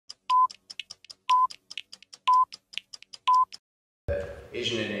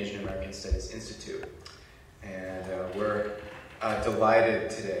Asian and Asian American Studies Institute. And we're delighted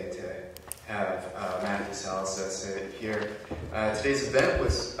today to have Matthew Salas here. Today's event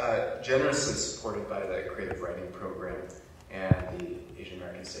was generously supported by the Creative Writing Program and the Asian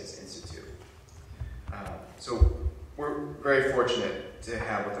American Studies Institute. So we're very fortunate to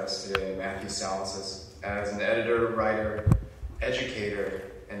have with us today Matthew Salas as an editor, writer,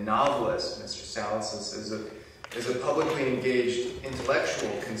 educator, and novelist. Mr. Salas is a publicly engaged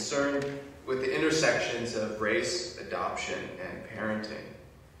intellectual concerned with the intersections of race, adoption, and parenting.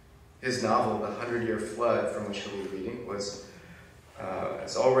 His novel, The 100-Year Flood, from which he'll be reading,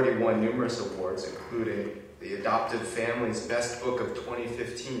 has already won numerous awards, including the Adoptive Family's Best Book of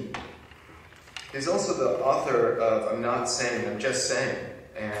 2015. He's also the author of I'm Not Saying, I'm Just Saying,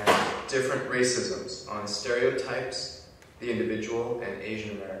 and Different Racisms on Stereotypes, the Individual, and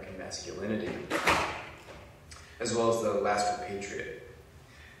Asian American Masculinity, as well as The Last Repatriate.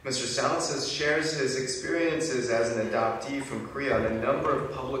 Mr. Salas shares his experiences as an adoptee from Korea on a number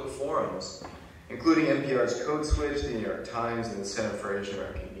of public forums, including NPR's Code Switch, the New York Times, and the Center for Asian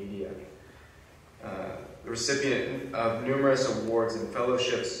American Media. The recipient of numerous awards and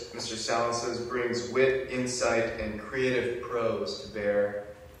fellowships, Mr. Salas brings wit, insight, and creative prose to bear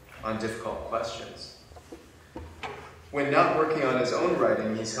on difficult questions. When not working on his own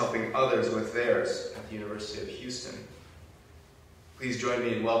writing, he's helping others with theirs at the University of Houston. Please join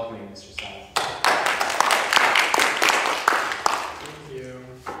me in welcoming Mr. Salas. Thank you.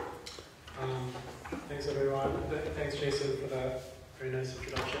 Thanks, everyone. Thanks, Jason, for that very nice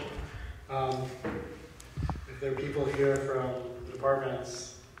introduction. If there are people here from the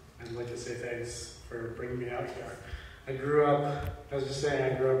departments, I'd like to say thanks for bringing me out here. I grew up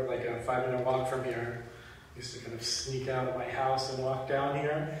like a 5-minute walk from here. I used to kind of sneak out of my house and walk down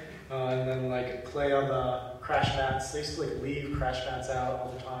here, and then like play on the crash mats. They used to like leave crash mats out all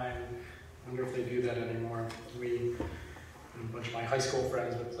the time. I wonder if they do that anymore. We, and a bunch of my high school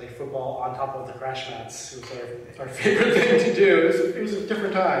friends, would play football on top of the crash mats. It was our favorite thing to do. It was a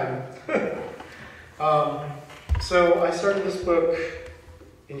different time. So I started this book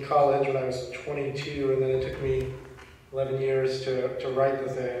in college when I was 22, and then it took me 11 years to write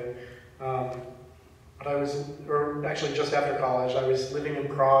the thing. But actually just after college, I was living in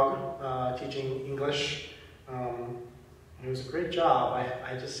Prague, teaching English. And it was a great job.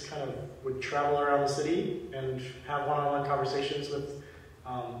 I just kind of would travel around the city and have one-on-one conversations with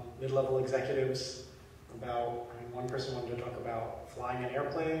mid-level executives about, one person wanted to talk about flying an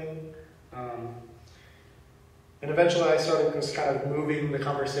airplane. And eventually I started just kind of moving the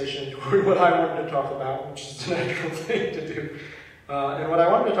conversation toward what I wanted to talk about, which is a natural thing to do. And what I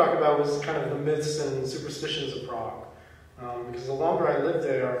wanted to talk about was kind of the myths and superstitions of Prague. Because the longer I lived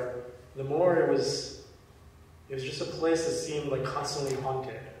there, the more it was just a place that seemed like constantly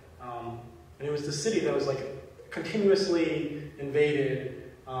haunted. And it was the city that was like continuously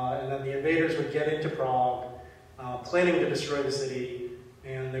invaded, and then the invaders would get into Prague, planning to destroy the city,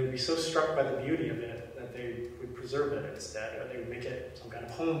 and they would be so struck by the beauty of it that they would preserve it instead, or they would make it some kind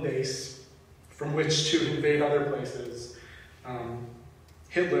of home base from which to invade other places.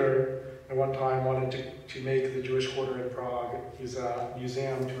 Hitler, at one time, wanted to make the Jewish Quarter in Prague his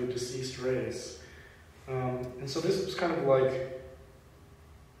museum to a deceased race. And so this was kind of like,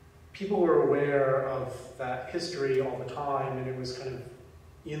 people were aware of that history all the time, and it was kind of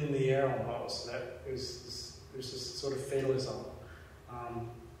in the air almost, that there's this sort of fatalism,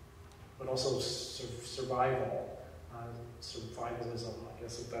 but also sort of survivalism, I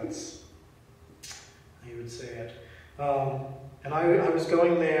guess, if that's how you would say it. And I was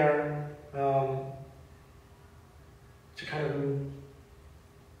going there to kind of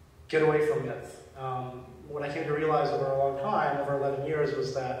get away from myth. What I came to realize over a long time, over 11 years,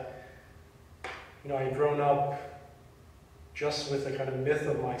 was that, I had grown up just with a kind of myth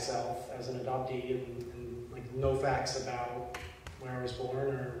of myself as an adoptee, and like no facts about where I was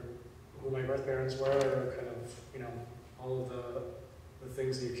born or who my birth parents were, or kind of, all of the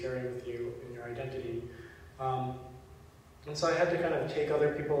things that you carry with you in your identity. And so I had to kind of take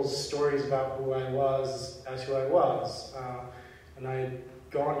other people's stories about who I was as who I was. And I had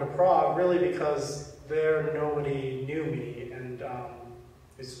gone to Prague really because there nobody knew me, and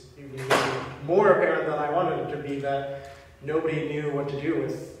it's even more apparent than I wanted it to be that nobody knew what to do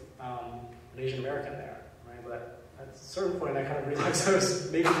with an Asian American there. Right? But at a certain point I kind of realized I was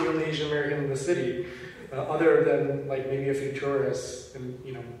maybe the only Asian American in the city, other than like maybe a few tourists and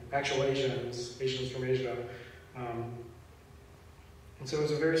actual Asians from Asia. And so it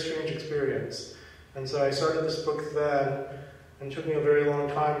was a very strange experience. And so I started this book then, and it took me a very long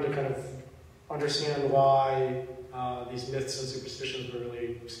time to kind of understand why these myths and superstitions were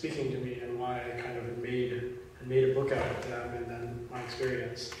really speaking to me and why I kind of had made a book out of them and then my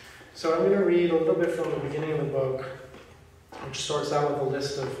experience. So I'm going to read a little bit from the beginning of the book, which starts out with a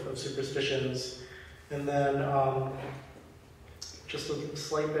list of superstitions, and then just a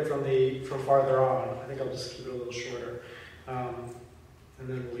slight bit from farther on. I think I'll just keep it a little shorter, and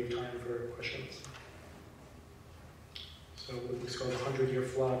then we'll leave time for questions. So it's called the 100-Year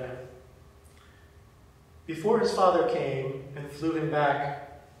Flood. Before his father came and flew him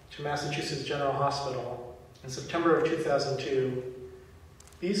back to Massachusetts General Hospital in September of 2002,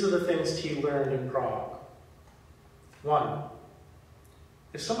 these are the things T learned in Prague. 1.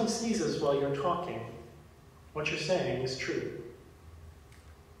 If someone sneezes while you're talking, what you're saying is true.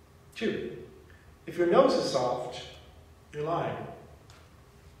 2. If your nose is soft, you're lying.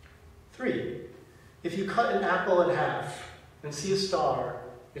 3. If you cut an apple in half and see a star,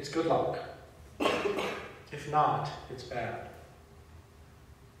 it's good luck. If not, it's bad.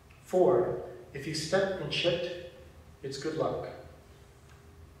 4. If you step in shit, it's good luck.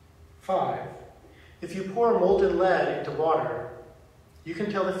 5. If you pour molten lead into water, you can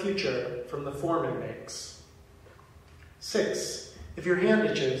tell the future from the form it makes. 6. If your hand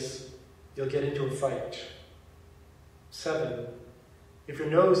itches, you'll get into a fight. 7. If your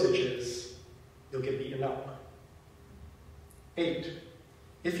nose itches, you'll get beaten up. 8.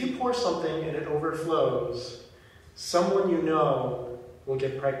 If you pour something and it overflows, someone you know will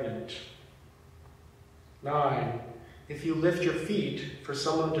get pregnant. 9. If you lift your feet for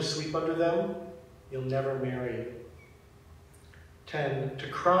someone to sweep under them, you'll never marry. 10. To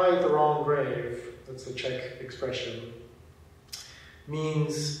cry at the wrong grave, that's the Czech expression,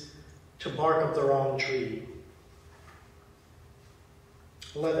 means to bark up the wrong tree.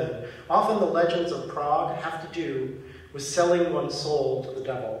 11. Often the legends of Prague have to do with selling one's soul to the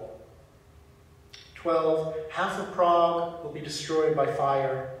devil. 12. Half of Prague will be destroyed by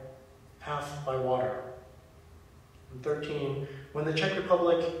fire, half by water. And 13. When the Czech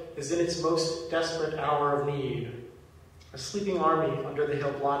Republic is in its most desperate hour of need, a sleeping army under the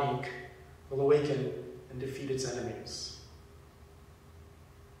hill Blaník will awaken and defeat its enemies.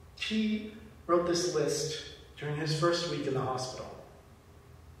 T wrote this list during his first week in the hospital.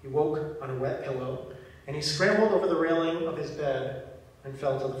 He woke on a wet pillow, and he scrambled over the railing of his bed and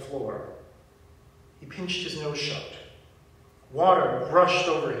fell to the floor. He pinched his nose shut. Water rushed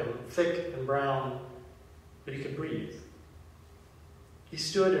over him, thick and brown, but he could breathe. He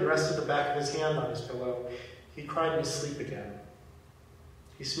stood and rested the back of his hand on his pillow. He cried in his sleep again.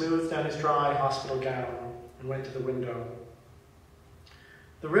 He smoothed down his dry hospital gown and went to the window.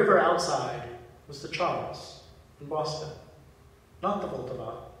 The river outside was the Charles in Boston, not the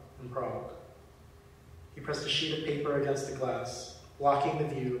Vltava in Prague. He pressed a sheet of paper against the glass, blocking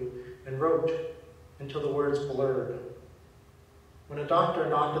the view, and wrote until the words blurred. When a doctor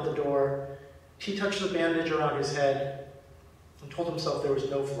knocked at the door, he touched the bandage around his head and told himself there was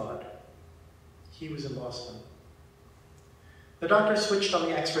no flood. He was in Boston. The doctor switched on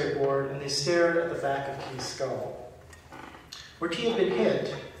the x-ray board and they stared at the back of T's skull. Where T had been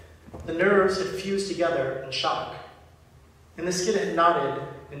hit, the nerves had fused together in shock, and the skin had knotted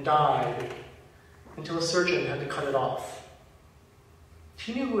and died until a surgeon had to cut it off.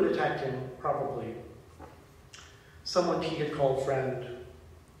 T knew who had attacked him, probably. Someone T had called friend.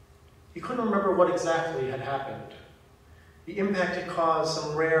 He couldn't remember what exactly had happened. The impact had caused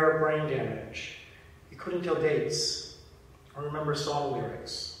some rare brain damage. He couldn't tell dates or remember song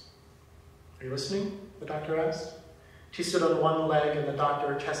lyrics. Are you listening? The doctor asked. T stood on one leg and the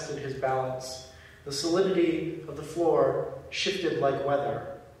doctor tested his balance. The solidity of the floor shifted like weather.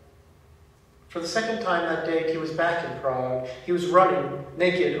 For the second time that day, he was back in Prague. He was running,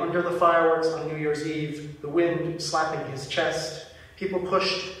 naked, under the fireworks on New Year's Eve, the wind slapping his chest. People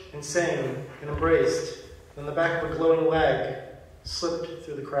pushed and sang and embraced. Then the back of a glowing leg slipped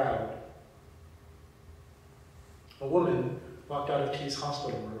through the crowd. A woman walked out of T's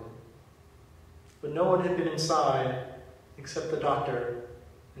hospital room. But no one had been inside except the doctor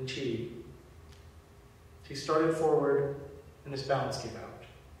and T. T started forward and his balance gave out.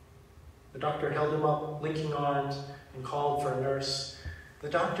 The doctor held him up, linking arms, and called for a nurse. The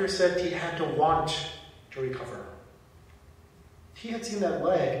doctor said T had to want to recover. T had seen that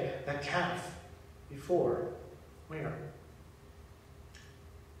leg, that calf, before. Where?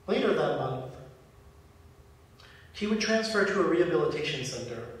 Later that month, T would transfer to a rehabilitation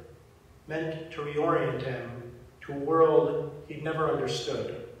center, meant to reorient him to a world he'd never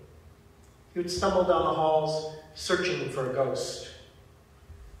understood. He would stumble down the halls, searching for a ghost.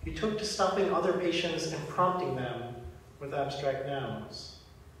 He took to stopping other patients and prompting them with abstract nouns.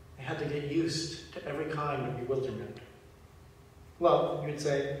 They had to get used reduced to every kind of bewilderment. Love, you would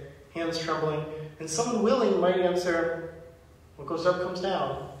say, hands trembling, and someone willing might answer, what goes up comes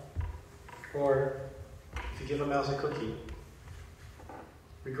down. Or, if you give a mouse a cookie.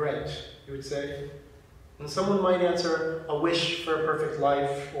 Regret, you would say. And someone might answer, a wish for a perfect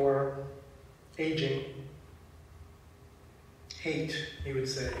life, or aging. Hate, you would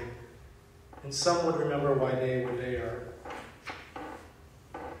say. And some would remember why they were there.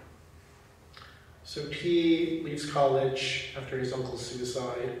 So T leaves college after his uncle's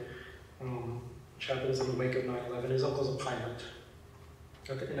suicide, which happens in the wake of 9/11. His uncle's a pilot.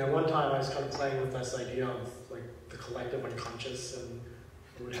 And at one time I was kind of playing with this idea of like the collective unconscious and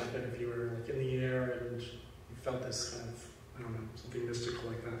what would happen if you were like in the air and you felt this kind of, I don't know, something mystical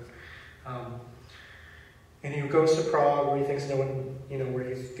like that. And he goes to Prague where he thinks no one, where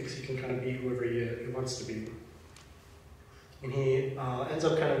he thinks he can kind of be whoever he wants to be. And he ends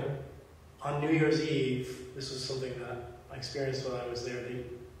up kind of, on New Year's Eve, this was something that I experienced while I was there,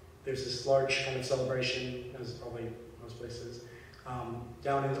 there's this large kind of celebration, as probably most places,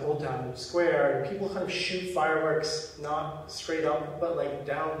 down in the Old Town Square, and people kind of shoot fireworks, not straight up, but like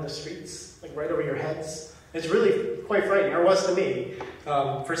down the streets, like right over your heads. It's really quite frightening, or was to me.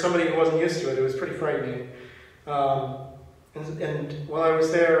 For somebody who wasn't used to it, it was pretty frightening. And while I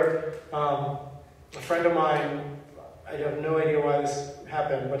was there, a friend of mine, I have no idea why this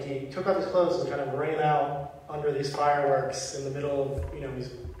happened, but he took off his clothes and kind of ran out under these fireworks in the middle of, he's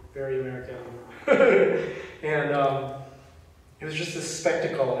very American. And it was just this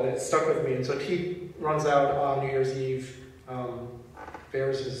spectacle, and it stuck with me. And so T runs out on New Year's Eve,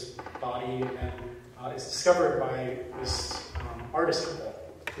 bears his body, and is discovered by this artist couple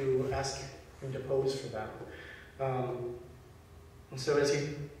who ask him to pose for them. And so as he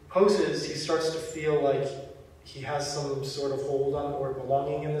poses, he starts to feel like he has some sort of hold on or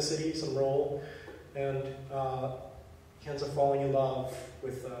belonging in the city, some role, and he ends up falling in love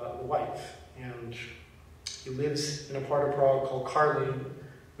with the wife. And he lives in a part of Prague called Karlin,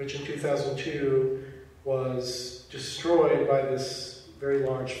 which in 2002 was destroyed by this very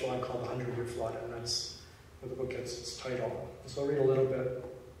large flood called the 100-Year Flood, and that's where the book gets its title. So I'll read a little bit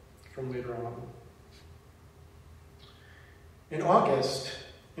from later on. In August,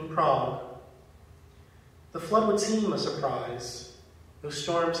 in Prague, the flood would seem a surprise, though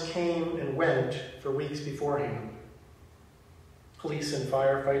storms came and went for weeks beforehand. Police and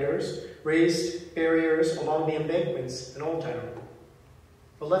firefighters raised barriers along the embankments in Old Town,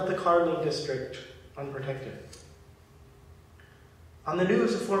 but left the Karlin district unprotected. On the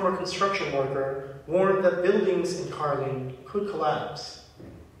news, a former construction worker warned that buildings in Karlin could collapse,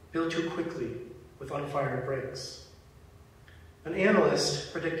 built too quickly with unfired bricks. An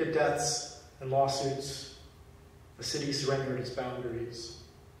analyst predicted deaths and lawsuits. The city surrendered its boundaries.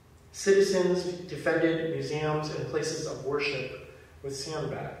 Citizens defended museums and places of worship with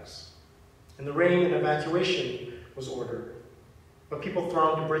sandbags. And the rain and evacuation was ordered. But people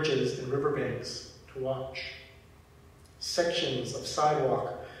thronged bridges and riverbanks to watch. Sections of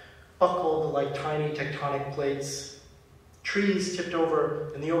sidewalk buckled like tiny tectonic plates. Trees tipped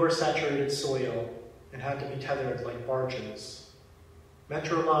over in the oversaturated soil and had to be tethered like barges.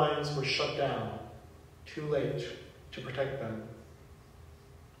 Metro lines were shut down, too late to protect them.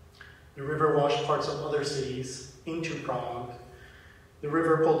 The river washed parts of other cities into Prague. The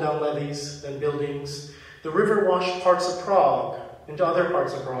river pulled down levees, then buildings. The river washed parts of Prague into other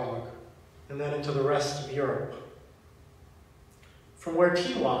parts of Prague, and then into the rest of Europe. From where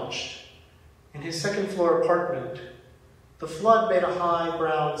T watched, in his second-floor apartment, the flood made a high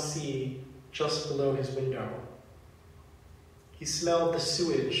brown sea just below his window. He smelled the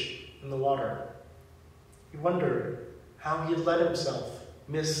sewage in the water. He wondered how he had let himself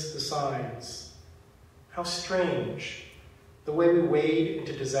miss the signs. How strange, the way we wade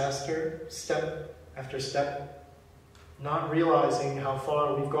into disaster, step after step, not realizing how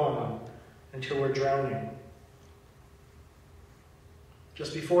far we've gone until we're drowning.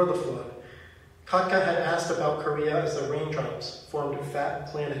 Just before the flood, Katka had asked about Korea as the raindrops formed fat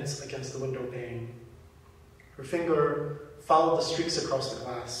planets against the window pane. Her finger followed the streaks across the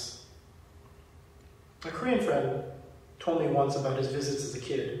glass. A Korean friend told me once about his visits as a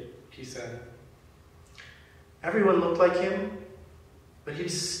kid, he said. Everyone looked like him, but he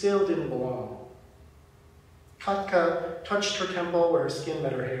still didn't belong. Katka touched her temple where her skin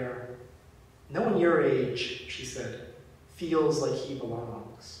met her hair. No one your age, she said, feels like he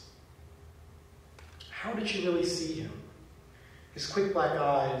belongs. How did she really see him? His quick black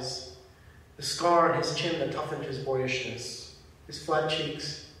eyes, the scar on his chin that toughened his boyishness, his flat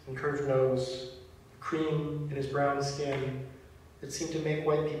cheeks and curved nose, cream in his brown skin, that seemed to make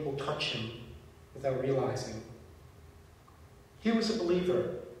white people touch him without realizing. He was a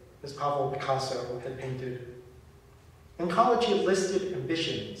believer, as Pablo Picasso had painted. In college, he had listed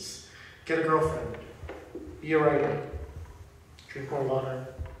ambitions: get a girlfriend, be a writer, drink more water,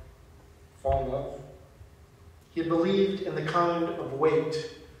 fall in love. He had believed in the kind of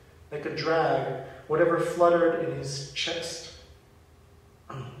weight that could drag whatever fluttered in his chest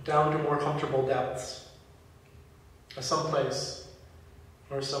down to more comfortable depths, a someplace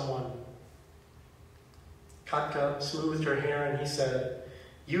or someone. Katka smoothed her hair and he said,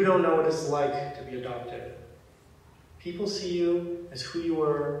 "You don't know what it's like to be adopted. People see you as who you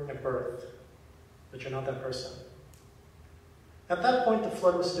were at birth, but you're not that person." At that point, the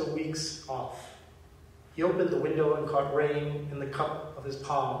flood was still weeks off. He opened the window and caught rain in the cup of his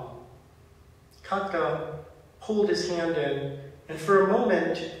palm. Katka pulled his hand in, and for a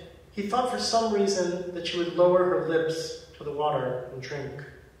moment, he thought for some reason that she would lower her lips to the water and drink.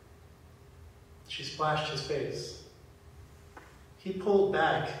 She splashed his face. He pulled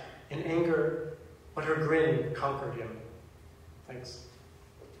back in anger, but her grin conquered him. Thanks.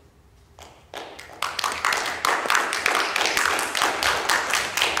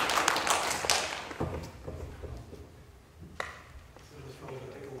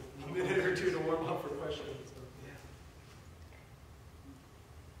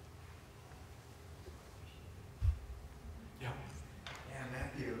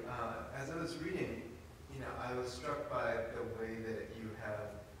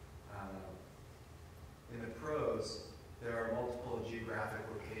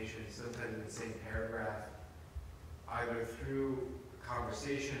 Sometimes in the same paragraph, either through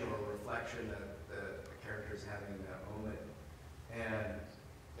conversation or reflection that the character is having in that moment. And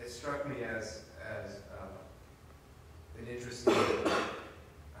it struck me as an interesting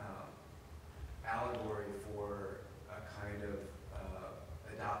allegory for a kind of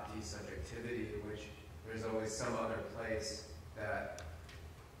adoptee subjectivity in which there's always some other place that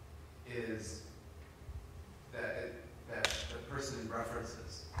is that the person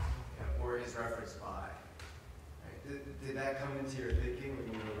references, or is referenced by. Right? Did that come into your thinking when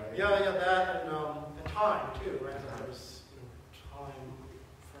you were writing? Yeah, that and time too, right? There was time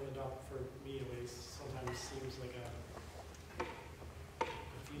for me at least, sometimes seems like a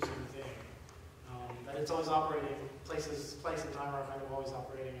confusing thing. That it's always operating, place and time are kind of always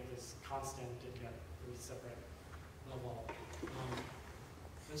operating at this constant and yet really separate level.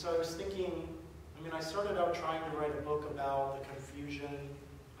 And so I was thinking, I started out trying to write a book about the confusion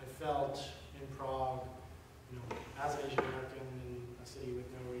I felt in Prague, as an Asian American in a city with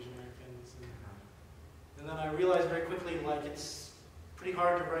no Asian Americans. And then I realized very quickly, it's pretty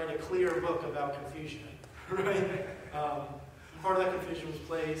hard to write a clear book about confusion, right? Part of that confusion was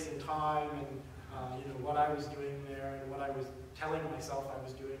place and time and, what I was doing there and what I was telling myself I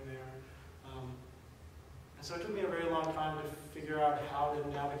was doing there. And so it took me a very long time to figure out how to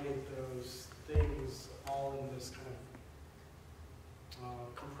navigate those things all in this kind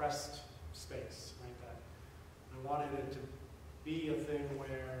of compressed space, right? That I wanted it to be a thing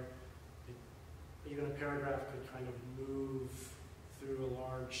where even a paragraph could kind of move through a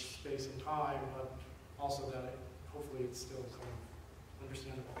large space and time, but also that hopefully it's still kind of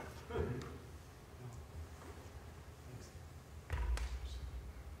understandable. Thanks.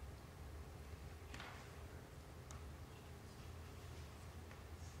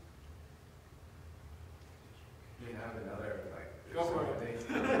 You have another, go for it.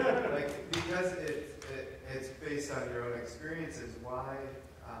 Because it's based on your own experiences, why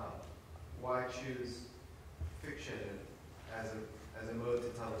choose fiction as a mode to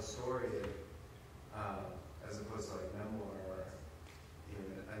tell a story, as opposed to memoir or even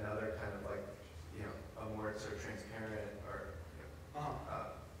another kind of a more sort of transparent or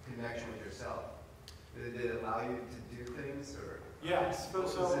connection with yourself? Did it allow you to do things, or yes?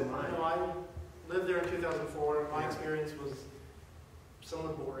 So I lived there in 2004. My experience was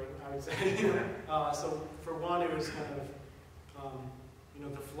somewhat boring, I would say. So for one, it was kind of,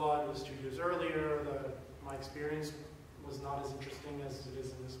 the flood was 2 years earlier. My experience was not as interesting as it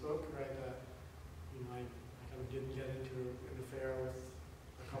is in this book, right? I kind of didn't get into an affair with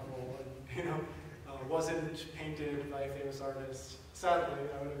a couple, and wasn't painted by a famous artist. Sadly,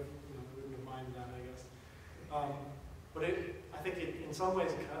 I wouldn't have minded that, I guess. But I think it, in some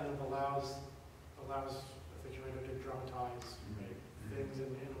ways, it kind of allows a fiction writer to dramatize things in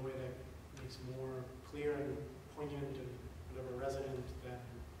a way that makes more clear and poignant and whatever resonant than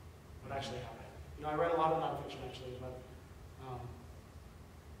what actually happened. I read a lot of nonfiction actually, but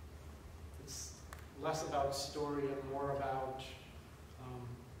it's less about story and more about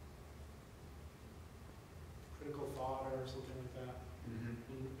critical thought or something like that. And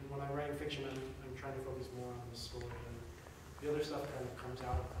when I'm writing fiction, I'm trying to focus more on the story, and the other stuff kind of comes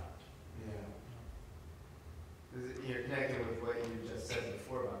out of that. Yeah. You're connecting with what you just said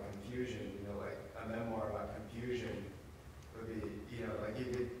before about confusion. You know, like a memoir about confusion would be, you know, like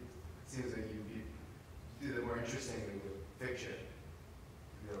it seems like you'd do that more interestingly with fiction.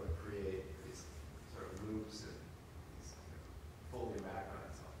 To be able to create these sort of loops and these folding back on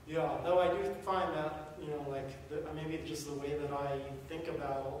itself. Yeah, though I do find that, you know, like maybe just the way that I think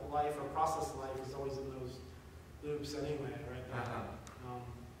about life or process life is always in those loops anyway, right?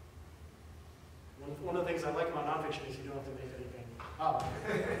 One of the things I like about nonfiction is you don't have to make anything up.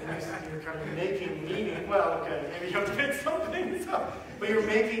 You're kind of making meaning. Well, okay, maybe you have to make some things up, but you're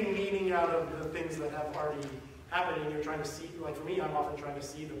making meaning out of the things that have already happened, and you're trying to see. Like for me, I'm often trying to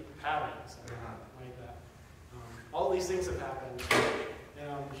see the patterns, like that. All these things have happened,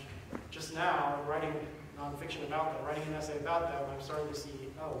 and just now, writing nonfiction about them, writing an essay about them, I'm starting to see,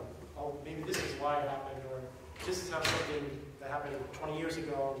 oh, maybe this is why it happened, or this is how something that happened 20 years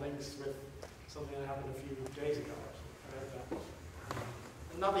ago links with something that happened a few days ago, or something like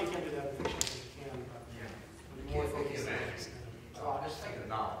that. Not that you can't do that in fiction, because you can, but more focused. Just think of a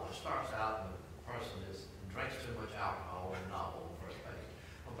novel. It starts out and the person drinks too much alcohol in the novel in the first page.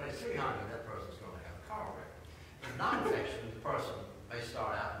 On page 300, that person's going to have a car wreck. In nonfiction, the person may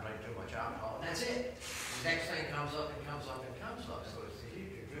start out and drink too much alcohol, and that's it. The next thing comes up and comes up and comes up. So it's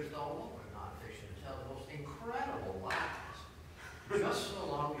you drift all over nonfiction and tell the most incredible lies. Just so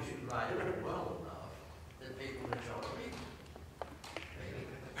long as you write it well enough that people enjoy reading.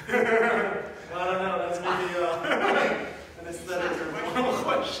 Well, I don't know. That's maybe an aesthetic or moral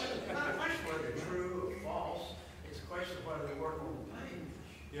question. It's not a question whether they're true or false. It's a question of whether they work on the page.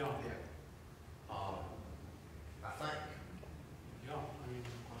 Yeah. I think. Yeah. I mean,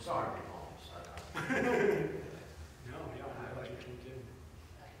 I'm sorry to be false. No, yeah, I like what you do.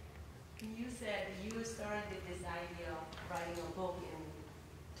 You said you started this idea of writing a book in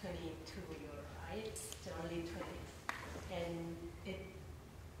 22, right? So early 20s. And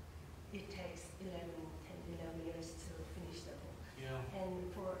it takes 10, 11 years to finish the book. Yeah. And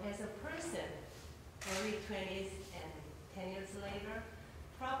as a person, early 20s and 10 years later,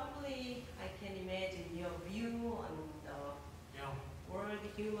 probably I can imagine your view on the world,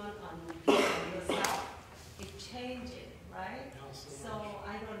 human, on yourself. It changed, right? Yeah, so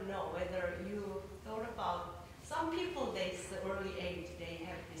I don't know whether you thought about, some people, they early age, they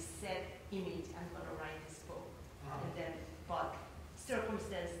have this set image, I'm going to write this book. And then, but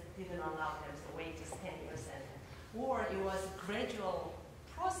circumstance didn't allow them to wait just 10 years. Or it was a gradual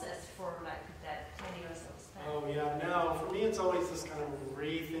process for like that 10 years of span. Oh yeah, no, for me it's always this kind of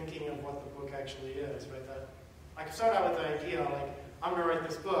rethinking of what the book actually is, right? That I can start out with the idea, like, I'm going to write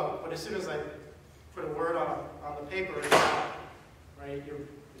this book, but as soon as I put a word on the paper, it's not, right? You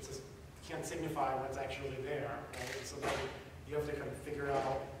can't signify what's actually there, right? So then you have to kind of figure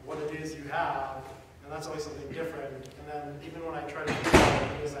out what it is you have, and that's always something different. And then even when I try to figure out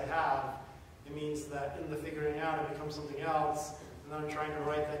what it is I have, it means that in the figuring out it becomes something else, and then I'm trying to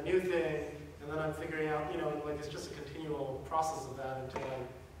write that new thing, and then I'm figuring out, like it's just a continual process of that until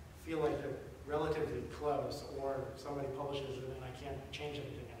I feel like they're relatively close, or somebody publishes it and I can't change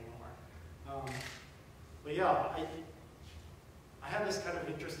anything anymore. But yeah, I had this kind of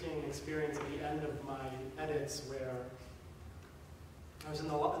interesting experience at the end of my edits where I was in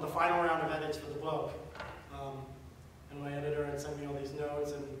the final round of edits for the book, and my editor had sent me all these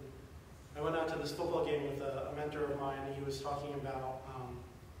notes, and I went out to this football game with a mentor of mine, and he was talking about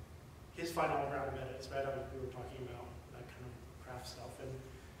his final round of edits, right? We were talking about that kind of craft stuff, and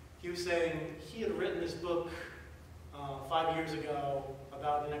he was saying he had written this book 5 years ago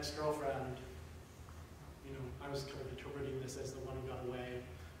about an ex-girlfriend. I was kind of interpreting this as the one who got away,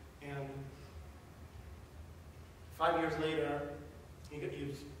 and 5 years later, he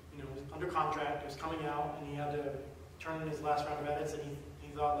was under contract, it was coming out, and he had to turn in his last round of edits, and he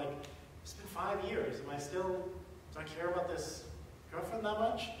thought, like, it's been 5 years, do I care about this girlfriend that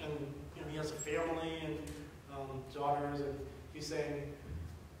much? And he has a family and daughters, and he's saying,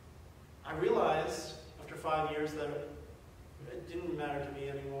 I realized after 5 years that it didn't matter to me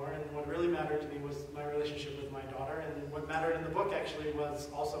anymore, and what really mattered to me was my relationship with my daughter, and what mattered in the book actually was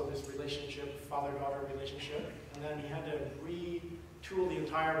also this relationship, father-daughter relationship, and then he had to retool the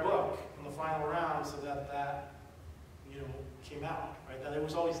entire book in the final round so that came out, right? That it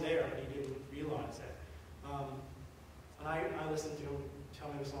was always there, but he didn't realize it. And I listened to him tell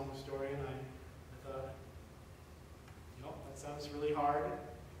me this long story, and I thought, that sounds really hard.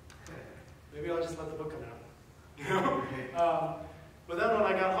 Maybe I'll just let the book come out. But then when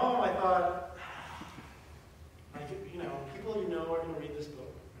I got home, I thought,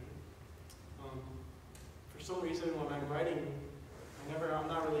 some reason when I'm writing, I'm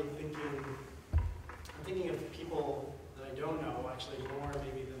not really thinking, I'm thinking of people that I don't know, actually more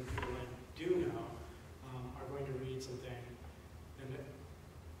maybe than people I do know are going to read something. And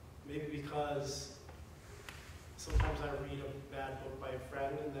maybe because sometimes I read a bad book by a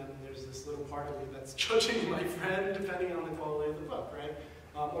friend, and then there's this little part of me that's judging my friend depending on the quality of the book, right?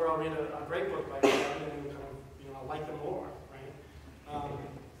 Or I'll read a great book by a friend and kind of, I'll like them more, right?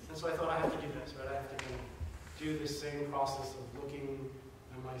 And so I thought I have to do this, right? I have to kind of do this same process of looking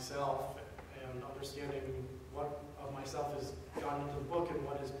at myself and understanding what of myself has gone into the book and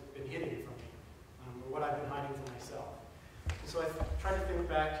what has been hidden from me, or what I've been hiding from myself. And so I tried to think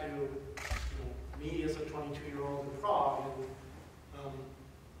back to me as a 22-year-old in Prague, and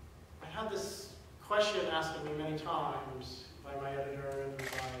I had this question asked of me many times by my editor and by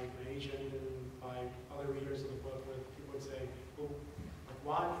my agent and by other readers of the book, where people would say, well, like,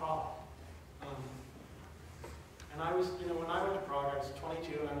 why Prague? And I was, when I went to Prague, I was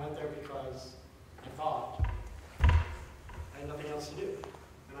 22, and I went there because I thought I had nothing else to do,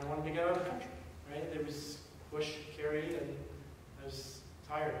 and I wanted to get out of the country, right? There was Bush carried, and I was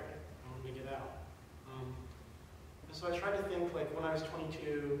tired of it. I wanted to get out. And so I tried to think, like, when I was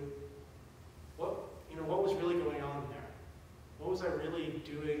 22, what was really going on there? What was I really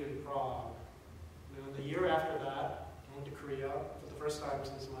doing in Prague? The year after that, I went to Korea for the first time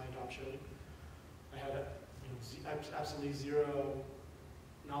since my adoption. I had absolutely zero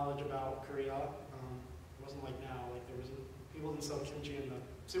knowledge about Korea. It wasn't like now, like people didn't sell kimchi in the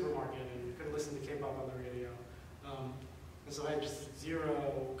supermarket and you couldn't listen to K-pop on the radio. And so I had just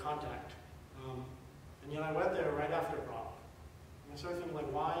zero contact. And yet I went there right after Prague. And I started thinking,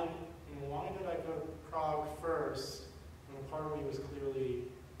 like, why did I go to Prague first? And a part of me was clearly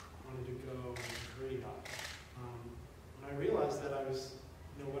wanted to go to Korea. And I realized that I was,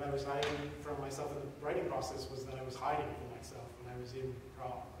 what I was hiding from myself in the writing process was that I was hiding from myself when I was in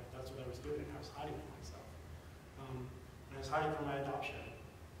Prague. Right? That's what I was doing. I was hiding from myself. And I was hiding from my adoption.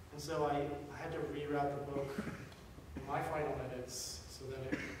 And so I had to reroute the book in my final edits so that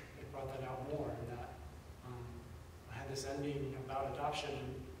it brought that out more, and that I had this ending about adoption,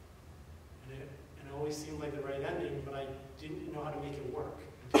 and it always seemed like the right ending, but I didn't know how to make it work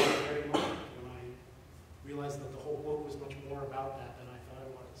until the very moment when I realized that the whole book was much more about that than I thought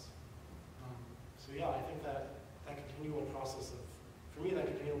it was. So yeah, I think that continual process of, for me, that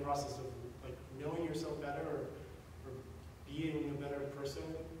continual process of like knowing yourself better or being a better person,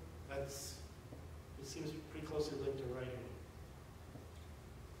 it seems pretty closely linked to writing.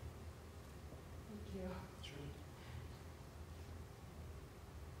 Thank you. Sure.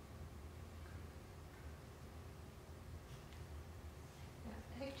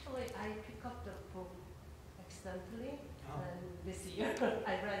 Actually, I picked up the book accidentally, Oh. and this year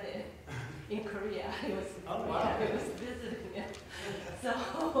I read it in Korea. I was visiting it, so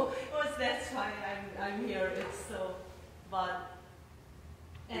that's why I'm here. It's so, but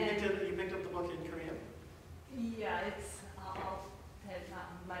You picked up the book in Korean? yeah, it's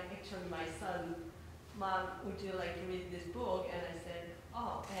my son, Mom, would you like to read this book? And I said,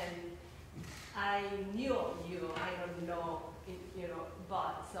 oh, and I knew you. I don't know,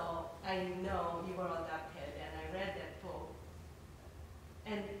 but so I know you were adopted, and I read that book.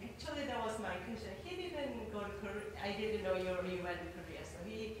 And actually, that was my question. He didn't go to Korea. I didn't know you went to Korea. So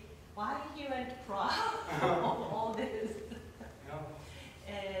why he went to Prague? All this.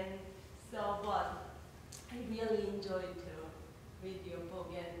 Yeah. And so, but I really enjoyed to read your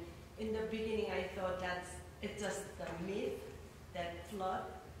book. And in the beginning, I thought it's just the myth, that flood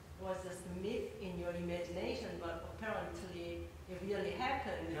was just a myth in your imagination, but apparently it really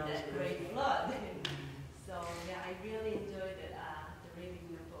happened, Yeah, that great flood. So yeah, I really enjoyed it, the reading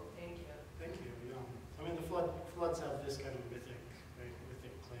the book. Thank you. Thank you. Yeah. I mean, the floods have this kind of mythic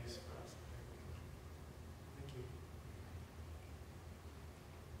place for us. Thank you.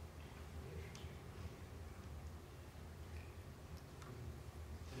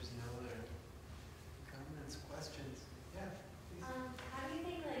 There's no other comments, questions? Yeah. Please. How do you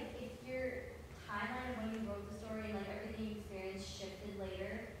think, like, if your timeline of when you wrote the story, like everything you experienced shifted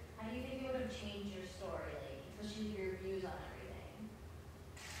later, how do you think it would have changed your story, like, especially your views on everything?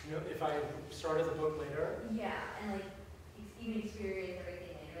 If I started the book later, Yeah, and like even experienced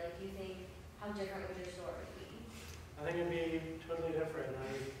everything later, like, do you think how different would your story be? I think it'd be totally different.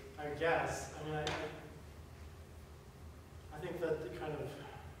 I guess. I mean, I think that the kind of,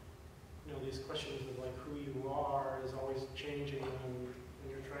 these questions of like who you are is always changing, and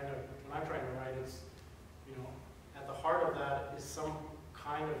when I'm trying to write, it's, at the heart of that is some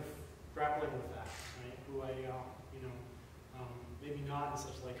kind of grappling with that, right? Who I am, maybe not in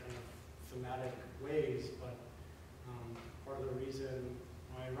such like kind of thematic ways, but part of the reason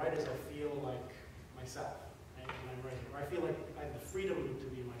when I write is I feel like myself, right, when I'm writing, or I feel like I have the freedom to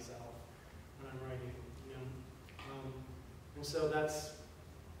be myself when I'm writing, you know. And so that's,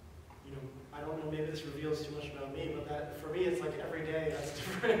 you know, I don't know, maybe this reveals too much about me, but that, for me, it's like every day that's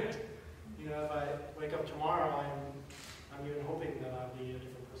different. You know, if I wake up tomorrow, I'm even hoping that I'll be a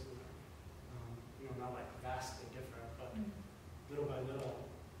different person. You know, not like vastly different, but little by little,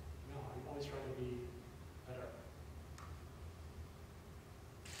 you know, I'm always trying to be better.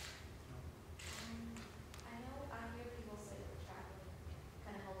 I know I hear people say that traveling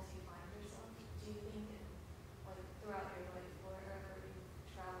kind of helps you find yourself. Do you think, like, throughout your life, wherever you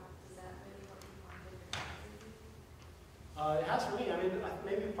travel, does that really help you find different things? It has for me. I mean,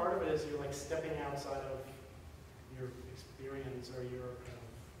 maybe part of it is you're like stepping outside of your experience or your kind of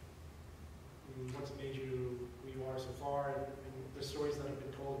what's made you who you are so far, and the stories that have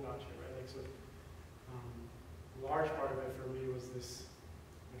been told about you, right? Like, so a large part of it for me was this,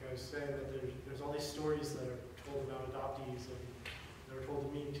 like I was saying, that there's all these stories that are told about adoptees, and they were told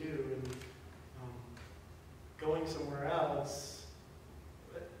to me too, and going somewhere else,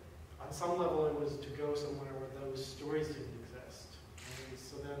 on some level it was to go somewhere where those stories didn't exist. And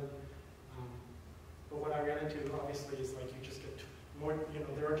so then, but what I ran into obviously is like you just get more, you know,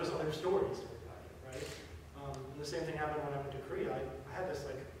 there are just other stories about it, right? And the same thing happened when I went to Korea. I had this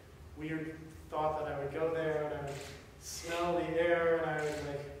like weird thought that I would go there and I would smell the air and I would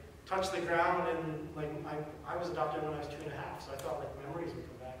like touch the ground, and like I was adopted when I was 2.5, so I thought like memories would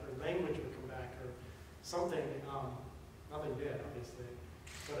come back or language would come back or something. Nothing did, obviously.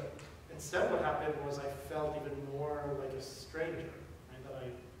 But instead what happened was I felt even more like a stranger, right? That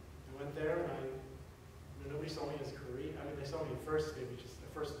I went there and nobody saw me as Korean. I mean, they saw me first, maybe just the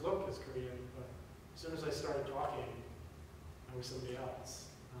first look as Korean, but as soon as I started talking, I was somebody else.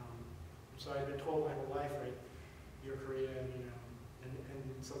 So I'd been told my whole life, right, you're Korean, you know, and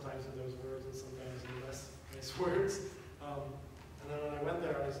sometimes in those words and sometimes in less nice words. And then when I went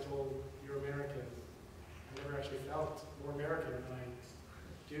there, I was told, you're American. I never actually felt more American than I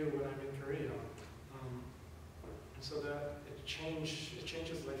do when I'm in Korea. And so that it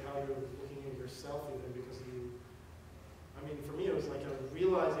changes like how you're looking at yourself even, because I mean, for me it was like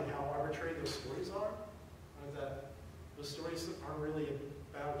realizing how arbitrary those stories are, that those stories aren't really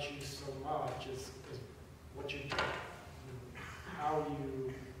about you so much as what you do, how you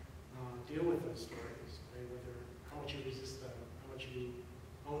deal with those stories, right? Whether, how much you resist them, how much you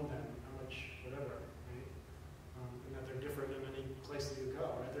own them, how much whatever, right? And that they're different in any place that you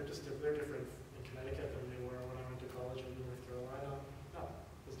go, right? They're different in Connecticut than they were when I went to college in North Carolina. Not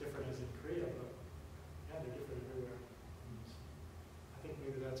as different as in Korea, but yeah, they're different everywhere. I think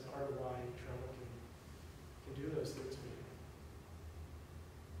maybe that's part of why travel can do those things for you.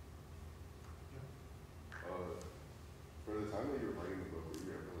 For the time that you were writing the book, were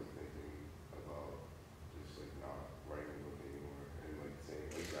you ever like thinking about just like not writing the book anymore and like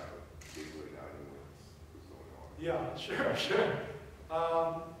saying like that, basically not even what's going on? Yeah, sure.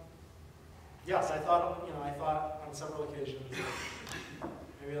 Yes, I thought on several occasions,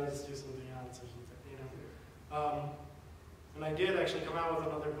 maybe I'll just do something else or something, you know. And I did actually come out with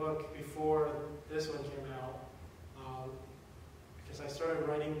another book before this one came out, because I started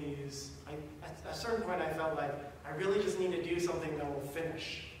writing these. At a certain point, I felt like I really just need to do something that will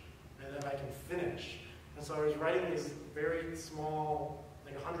finish, and that I can finish. And so I was writing these very small,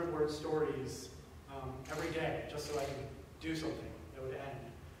 like 100-word stories every day, just so I could do something that would end.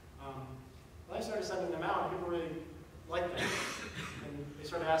 When I started sending them out, people really liked them, and they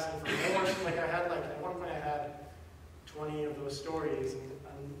started asking for more. Like at one point, I had 20 of those stories,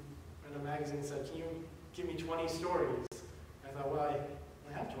 and the magazine said, "Can you give me 20 stories?" I thought, well,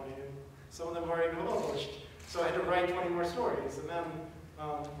 I have 20. Some of them are already published. So I had to write 20 more stories. And then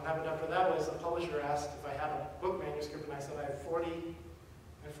what happened after that was a publisher asked if I had a book manuscript, and I said I have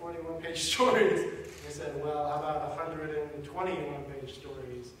 41 page stories. And they said, well, how about 121 page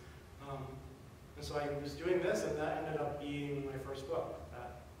stories? And so I was doing this, and that ended up being my first book.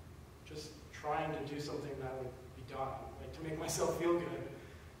 Just trying to do something that would be done, like to make myself feel good,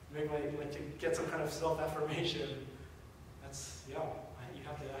 like to get some kind of self-affirmation. That's, yeah, I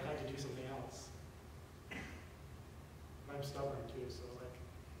had to do something else. I'm stubborn too, so like,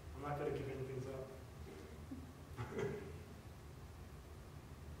 I'm not good at giving things up.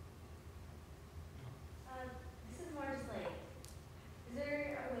 This is more just like, is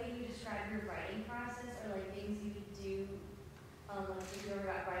there a way you describe your writing process, or like things you would do, like if you ever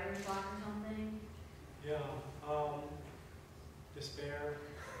got writer's block or something? Yeah, despair.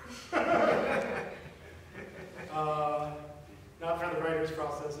 Not for the writer's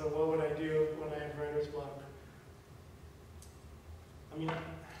process. So what would I do when I have writer's block? I mean,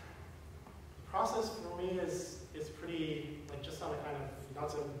 the process for me is pretty, like just on a kind of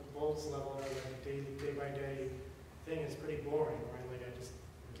nuts and bolts level, or like a day by day thing, it's pretty boring, right? Like I just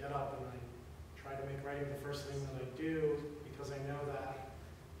get up and I try to make writing the first thing that I do, because I know that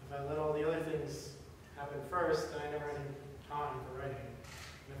if I let all the other things happen first, then I never have any time for writing.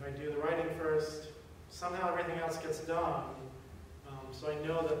 And if I do the writing first, somehow everything else gets done. So I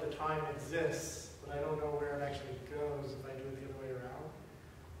know that the time exists, but I don't know where it actually goes if I do it the other way around.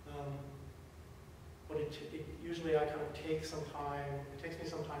 But usually I kind of take some time, it takes me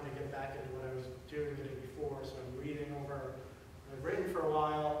some time to get back into what I was doing the day before, so I'm reading over. I've written for a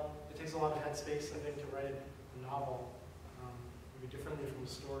while. It takes a lot of headspace, I think, to write a novel, maybe differently from a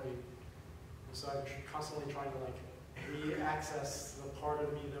story. And so I'm constantly trying to like re-access the part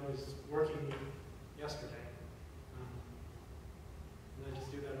of me that was working yesterday. And I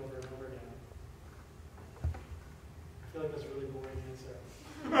just do that over and over again. I feel like that's a really boring answer.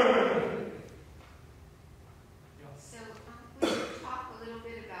 So would you talk a little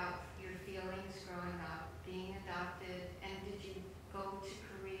bit about your feelings growing up, being adopted, and did you go to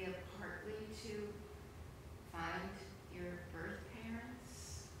Korea partly to find your birth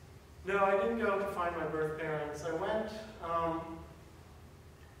parents? No, I didn't go to find my birth parents. I went,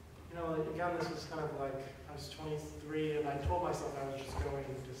 again, this was kind of like, I was 23 and I told myself I was just going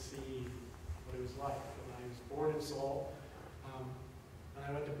to see what it was like. And I was born in Seoul, and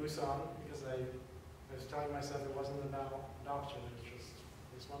I went to Busan because I was telling myself it wasn't about adoption, I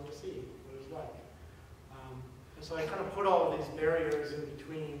just wanted to see what it was like. And so I kind of put all of these barriers in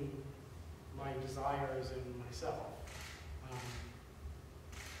between my desires and myself.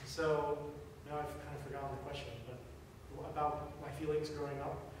 So now I've kind of forgotten the question, but about my feelings growing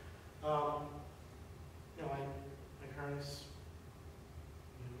up. My parents,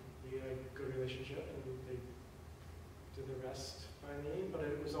 we had a good relationship, and they did the rest by me. But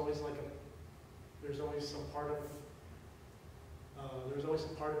it was always like there was always some part of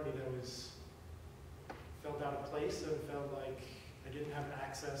me that felt out of place and felt like I didn't have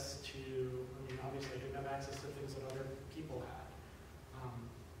access to. Obviously, I didn't have access to things that other people had.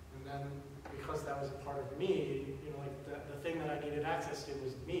 And then, because that was a part of me, like the thing that I needed access to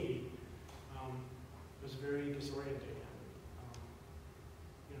was me, it was very disorienting.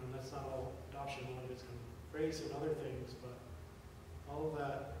 And that's not all adoption, a lot of it's kind of race and other things, but all of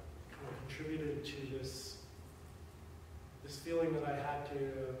that kind of contributed to this feeling that I had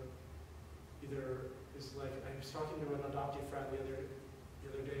to either, is like, I was talking to an adoptive friend the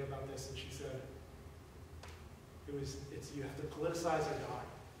other day about this, and she said, it's you have to politicize or die.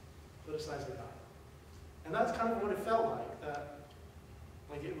 Politicize or die. And that's kind of what it felt like, that,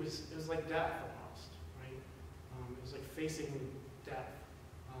 like it was like death almost, right? It was like facing death.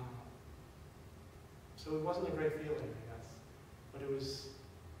 So it wasn't a great feeling, I guess, but it was,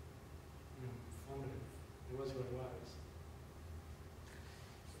 formative. It was what it was.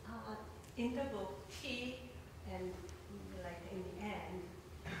 In the book, T, and like in the end,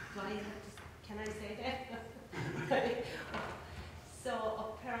 can I say that? So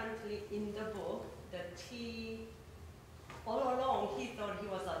apparently in the book, the T, all along he thought he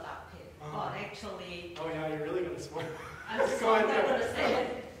was adopted, but actually... Oh yeah, you're really going to spoil it. I'm not going to say it.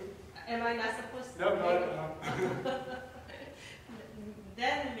 Am I not supposed to? No.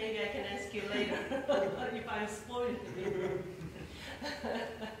 Then maybe I can ask you later if I'm spoiling it.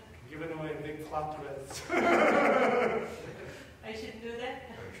 Giving away big plot twists. I should do that?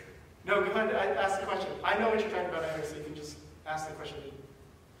 No, go ahead, ask the question. I know what you're talking about anyway, so you can just ask the question.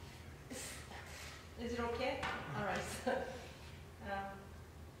 Is it okay? All right.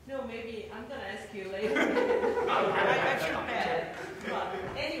 No, maybe I'm going to ask you later. I feel bad. But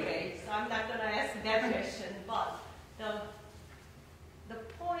anyway, so I'm not going to ask that question. But the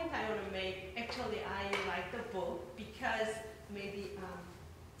point I want to make, actually, I like the book because maybe,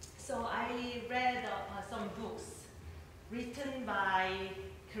 so I read some books written by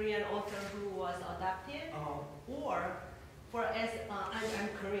Korean author who was adopted, or I'm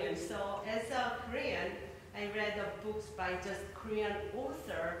Korean, so as a Korean, I read the books by just Korean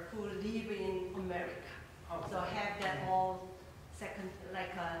author who live in America. So I have that all second,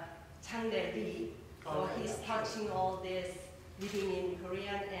 like Chang Lee. So he's touching all this living in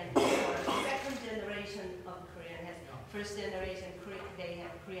Korean, and second generation of Korean has first generation they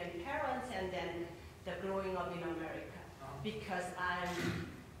have Korean parents, and then the growing up in America. Because I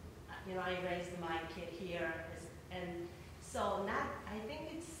raised my kid here, and so I think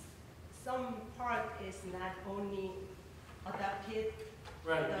it's some part is not only adopted,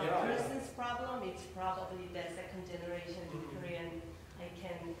 right, the person's problem, it's probably the second generation Korean I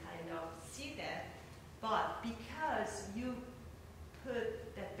can kind of see that. But because you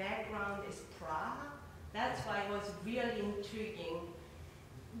put the background is Prague, that's why it was really intriguing.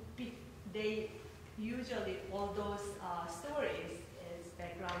 They usually, all those stories is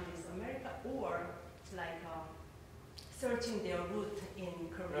background is America, or it's like searching their root in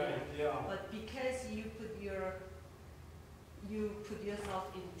Korea. Right, yeah. But because you put yourself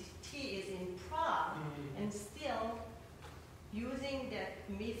in T is in Prague, and still using that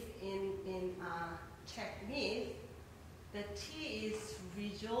myth in Czech myth, the T is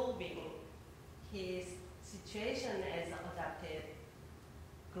resolving his situation as adopted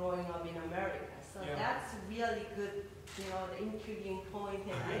growing up in America. So Yeah. that's really good, the intriguing point,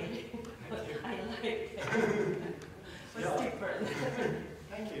 and I like it. What's Yeah. different?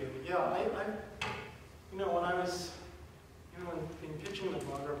 Thank you. Yeah, I when I was, in pitching the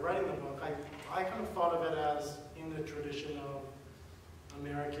book or writing the book, I kind of thought of it as in the tradition of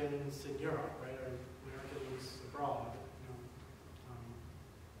Americans in Europe, right, or Americans abroad,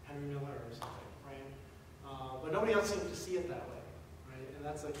 Henry Miller or something, right? But nobody else seemed to see it that way, right? And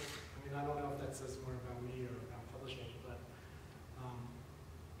that's like, I don't know if that says more about me or about publishing, but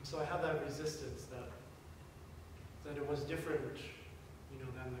so I had that resistance that it was different,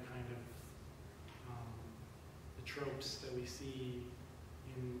 than the kind of the tropes that we see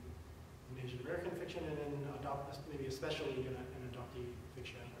in Asian American fiction and in maybe especially in adoptee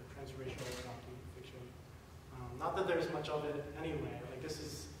fiction or transracial adoptee fiction. Not that there's much of it anyway. Like this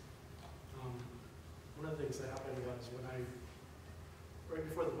is one of the things that happened was when right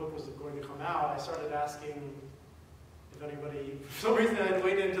before the book was going to come out, I started asking if anybody, for some reason I had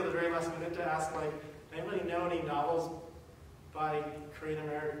waited until the very last minute to ask, like, anybody know any novels by Korean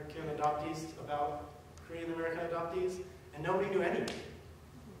American adoptees about Korean American adoptees? And nobody knew any.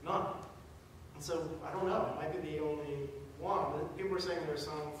 None. And so, I don't know, it might be the only one. People were saying there were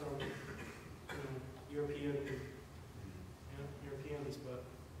some from Europeans, but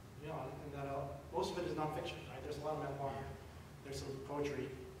and that most of it is nonfiction, right? There's a lot of memoir, there's some poetry,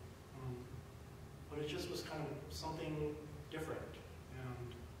 but it just was kind of something different, and I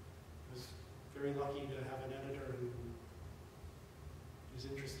was very lucky to have an editor who is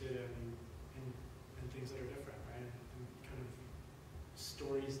interested in things that are different, right? And kind of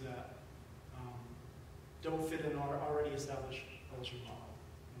stories that don't fit in our already established publishing model.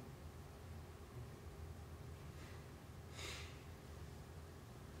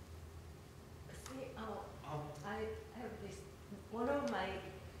 See, I have this, one of my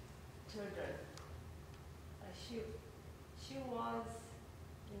children, she was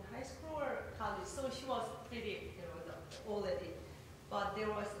in high school or college, so she was pretty, already. But there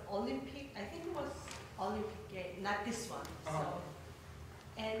was Olympic, I think it was Olympic game, not this one. So,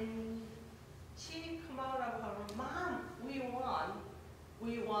 and she come out of her, Mom,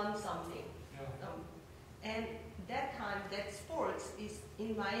 we won something. Yeah. And that time, that sports is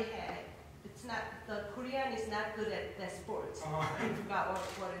in my head. It's not, the Korean is not good at that sports. I forgot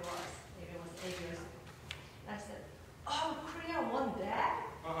what it was. Maybe it was 8 years ago. I said, oh, Korea won that?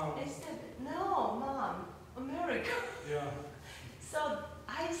 They said, no, Mom, America. Yeah. So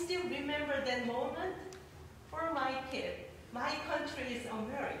I still remember that moment for my kid. My country is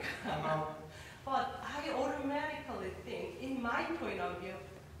America. But I automatically think, in my point of view,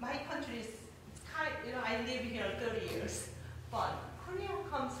 my country is, it's kind, I live here 30 years, but Korea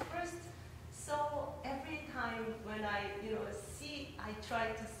comes first. So every time when I, I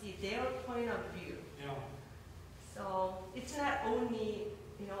try to see their point of view. Yeah. So it's not only,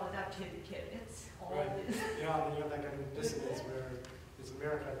 adopted kid, it's all Right. this. Yeah, and then you have that kind of dissonance where it's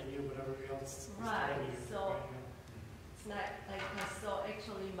America to you, but everybody else is Right, telling you. so- Right, It's not like that. So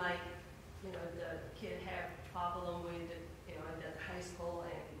actually my, the kid have problem with, the high school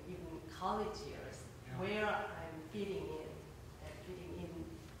and even college years, Yeah. where I'm fitting in the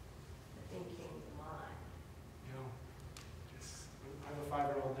thinking, the mind. I'm a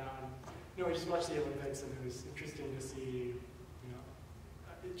 5-year-old now, and we just watched the Olympics, and it was interesting to see,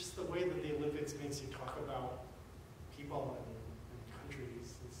 it's just the way that the Olympics makes you talk about people and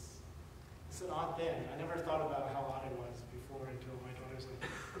countries. It's an odd thing. I never thought about how odd it was before until my daughter's like,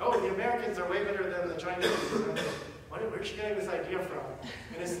 oh, the Americans are way better than the Chinese. Where's she getting this idea from?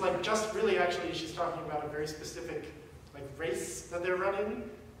 And it's like just really actually she's talking about a very specific race that they're running,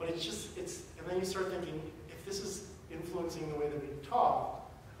 but and then you start thinking, if this is influencing the way that we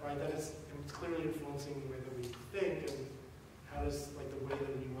talk, right, that it's clearly influencing the way that we think, and how does the way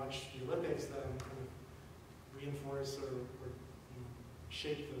that we watch the Olympics then kind of reinforce or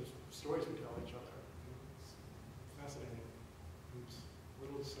shape the stories we tell each other. It's fascinating. It's a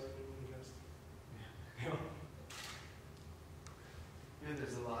little disheartening, I guess. Yeah.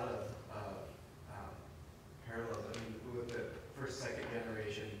 there's a lot of parallels. I mean, with the first, second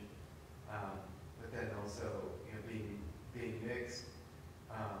generation, but then also, you know, being mixed.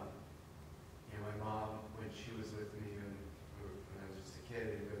 You know, my mom, when she was with me when I was just a kid,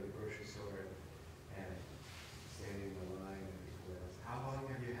 we'd go to the grocery store and standing in the line, and people would ask, "How long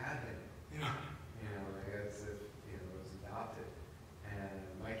have you had him?" Yeah. You know, like as if, you know, it was adopted. And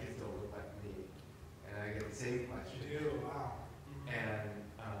my kids don't look like me, and I get the same question. You do, wow. And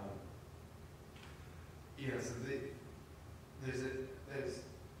you know, so there's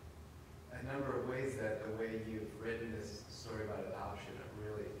a number of ways that the way you've written this story about adoption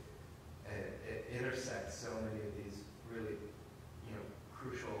really it intersects so many of these really, you know,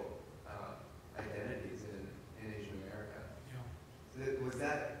 crucial identities in Asian America. Yeah.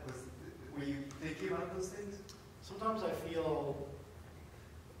 Were you thinking about those things? Sometimes I feel,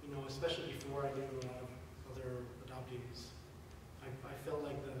 you know, especially before I knew a lot of other adoptees, I felt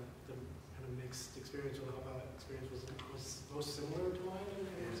like the kind of mixed experience or the help out experience was most similar to mine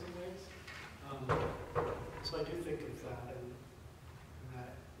in some ways. So I do think of that, and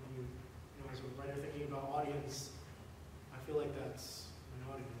that when you know, as a writer thinking about audience, I feel like that's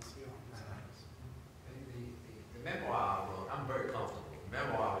my audience. Yeah. The memoir I wrote, I'm very comfortable. The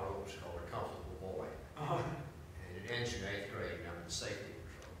memoir I wrote was called A Comfortable Boy. And it ends in 8th grade, and I'm in safety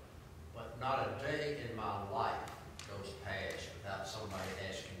patrol. But not a day in my life goes past without somebody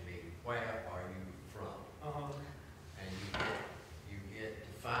asking me, "Where are you from?" And you get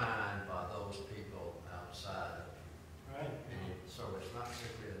defined by those people outside of you. Right. And so it's not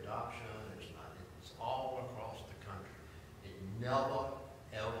simply adoption, it's all across the country. It never,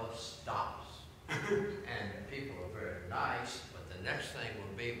 ever stops. And people are very nice, but the next thing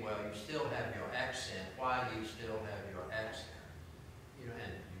will be, well, you still have your accent. Why do you still have your accent? You know,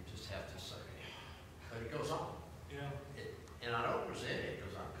 and you just have to say, but it goes on. Yeah. And I don't resent it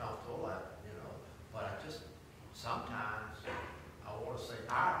because I'm comfortable, you know, but I just, sometimes I want to say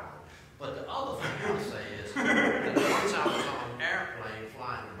Ireland. But the other thing I want to say is, once I was on an airplane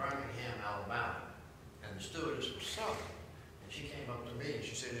flying to Birmingham, Alabama, and the stewardess was Southern, and she came up to me and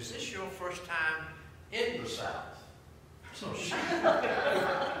she said, "Is this your first time in the South?" So she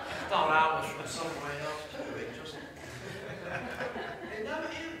thought I was from somewhere else too. It never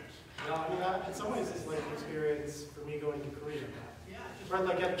ends. No, I mean, in some ways it's like an experience for me going to Korea. Yeah, Right,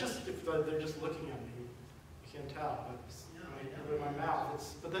 like if they're just looking at me, you can't tell. But it's, in my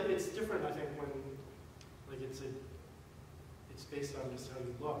mouth, but then it's different. I think when like it's based on just how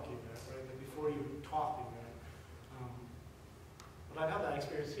you look, even, right? Like before you talk, even. But I've had that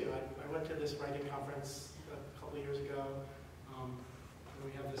experience too. I went to this writing conference a couple of years ago. And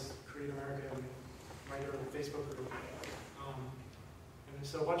we have this Korean American writer Facebook group. And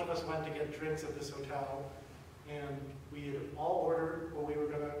so a bunch of us went to get drinks at this hotel, and we had all ordered what we were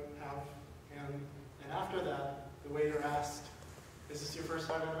going to have. And after that, the waiter asked, "Is this your first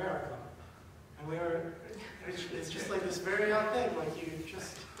time in America?" And it's just like this very odd thing, like you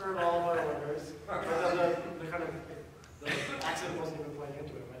just heard all of our orders, but then the kind of, the accent wasn't even playing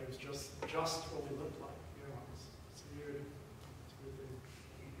into it, right? It was just what we looked like, you know, it's weird. It's a weird thing.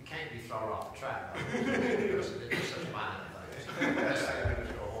 You can't be thrown off the track. Because it's such minor things. Best thing to do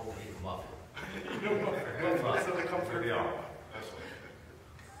is go home and eat a muffin. That's the comfort. Yeah.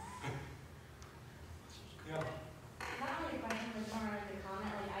 Yeah. Not really a question, but more like a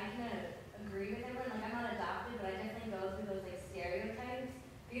comment. Like I kind of agree with everyone. Like I'm not adopted, but I definitely go through those like stereotypes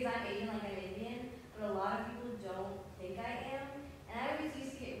because I'm Asian, like I'm Indian, but a lot of people don't think I am, and I always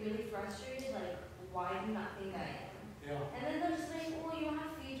used to get really frustrated. Like, why do you not think I am? Yeah. And then they'll just like, well, you don't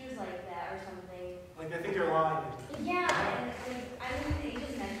have features like that or something. Like I think you're lying. Yeah, and like I'm in the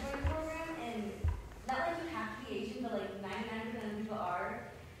Asian mentoring program, and not like you have to be Asian, but like 99% of people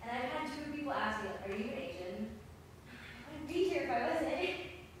are. And I've had 2 people ask me, "Are you Asian?" I'd be here if I wasn't.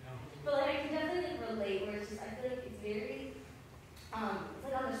 Yeah. But like I can definitely like relate, where it's just I feel like it's very, it's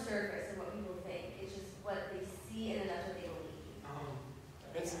like on the surface of what people think. It's just what they see and then that's what they believe.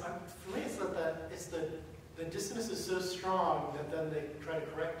 It's for me. It's not that. It's the distance is so strong that then they try to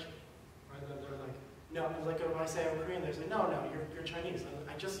correct you. Right? Then they're like, no. Like when I say I'm Korean, they're like, no, you're Chinese.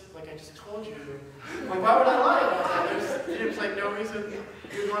 I just told you. Like why would I lie about that? There's like no reason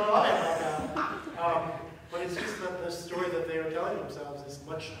you'd want to lie about that. But it's just that the story that they are telling themselves is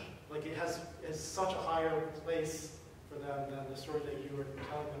much like is such a higher place for them than the story that you were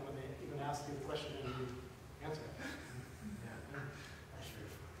telling them when they even asked you the question and you answered it. That's very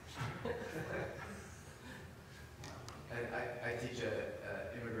funny. And I teach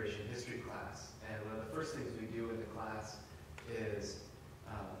an immigration history class, and one of the first things we do in the class is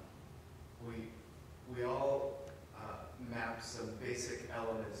we all map some basic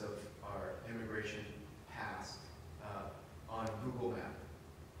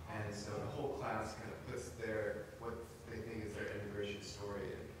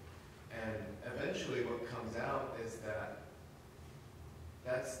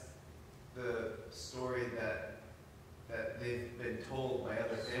the story that they've been told by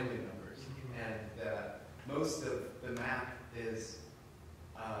other family members, and most of the map is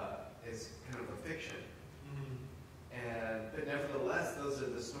kind of a fiction. But nevertheless, those are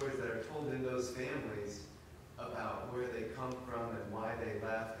the stories that are told in those families about where they come from and why they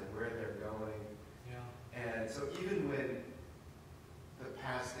left and where they're going. Yeah. And so even when the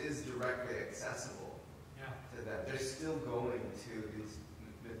past is directly accessible to them, they're still going to these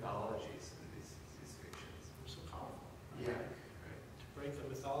mythologies and these fictions. They're so powerful. Right? Yeah. To break the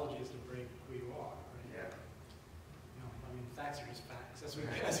mythology is to break who you are. Right? Yeah. You know, I mean, facts are just facts, as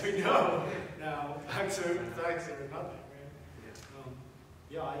we know now. Facts are nothing, right?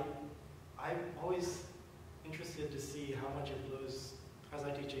 Yeah. I'm always interested to see how much it blows, as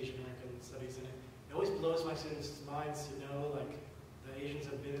I teach Asian American studies, and it always blows my students' minds to know, like, the Asians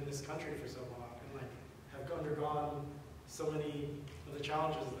have been in this country for so long, and like have undergone so many of the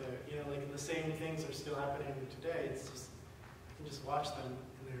challenges there. You know, like the same things are still happening today. It's just, I can just watch them,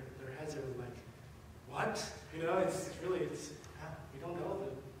 and their heads are like, what? You know, we don't know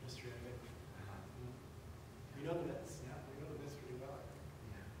the history of it. We know the myths, we know the myths pretty well.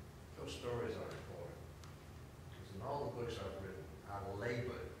 Those stories are important. Because in all the books I've written, I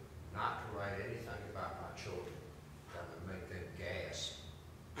labored not to write anything about my children that would make them gasp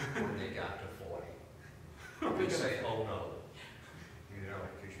when they got to 40. They say, oh no. You know,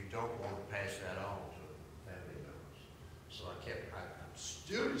 because you don't want to pass that on to family members. So I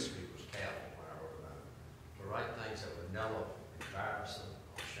students was careful when I wrote about it, to write things that would never embarrass them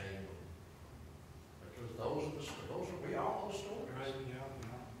or shame them. Because we all those stories. Right, yeah.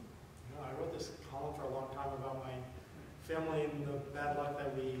 I wrote this column for a long time about my family and the bad luck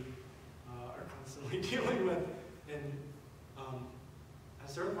that we are constantly dealing with. And at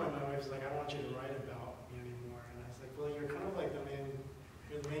a certain point, my wife was like, "I don't want you to write about me anymore." And I was like, "Well, you're kind of like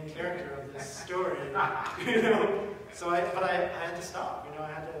you're the main character of this story, you know." So I had to stop. You know,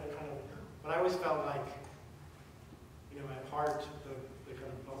 I had to kind of. But I always felt like, you know, at heart, the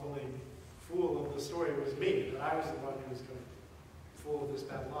kind of bumbling fool of the story was me. That I was the one who was kind of full of this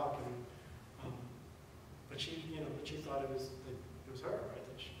bad luck, and but she thought it was her, right?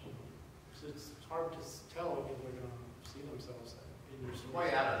 That so it's hard to tell when people are going to see themselves in your The story.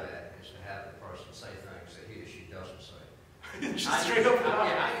 way out of that is to have the person say things that he or she doesn't say. Just straight up.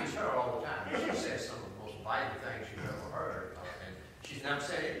 I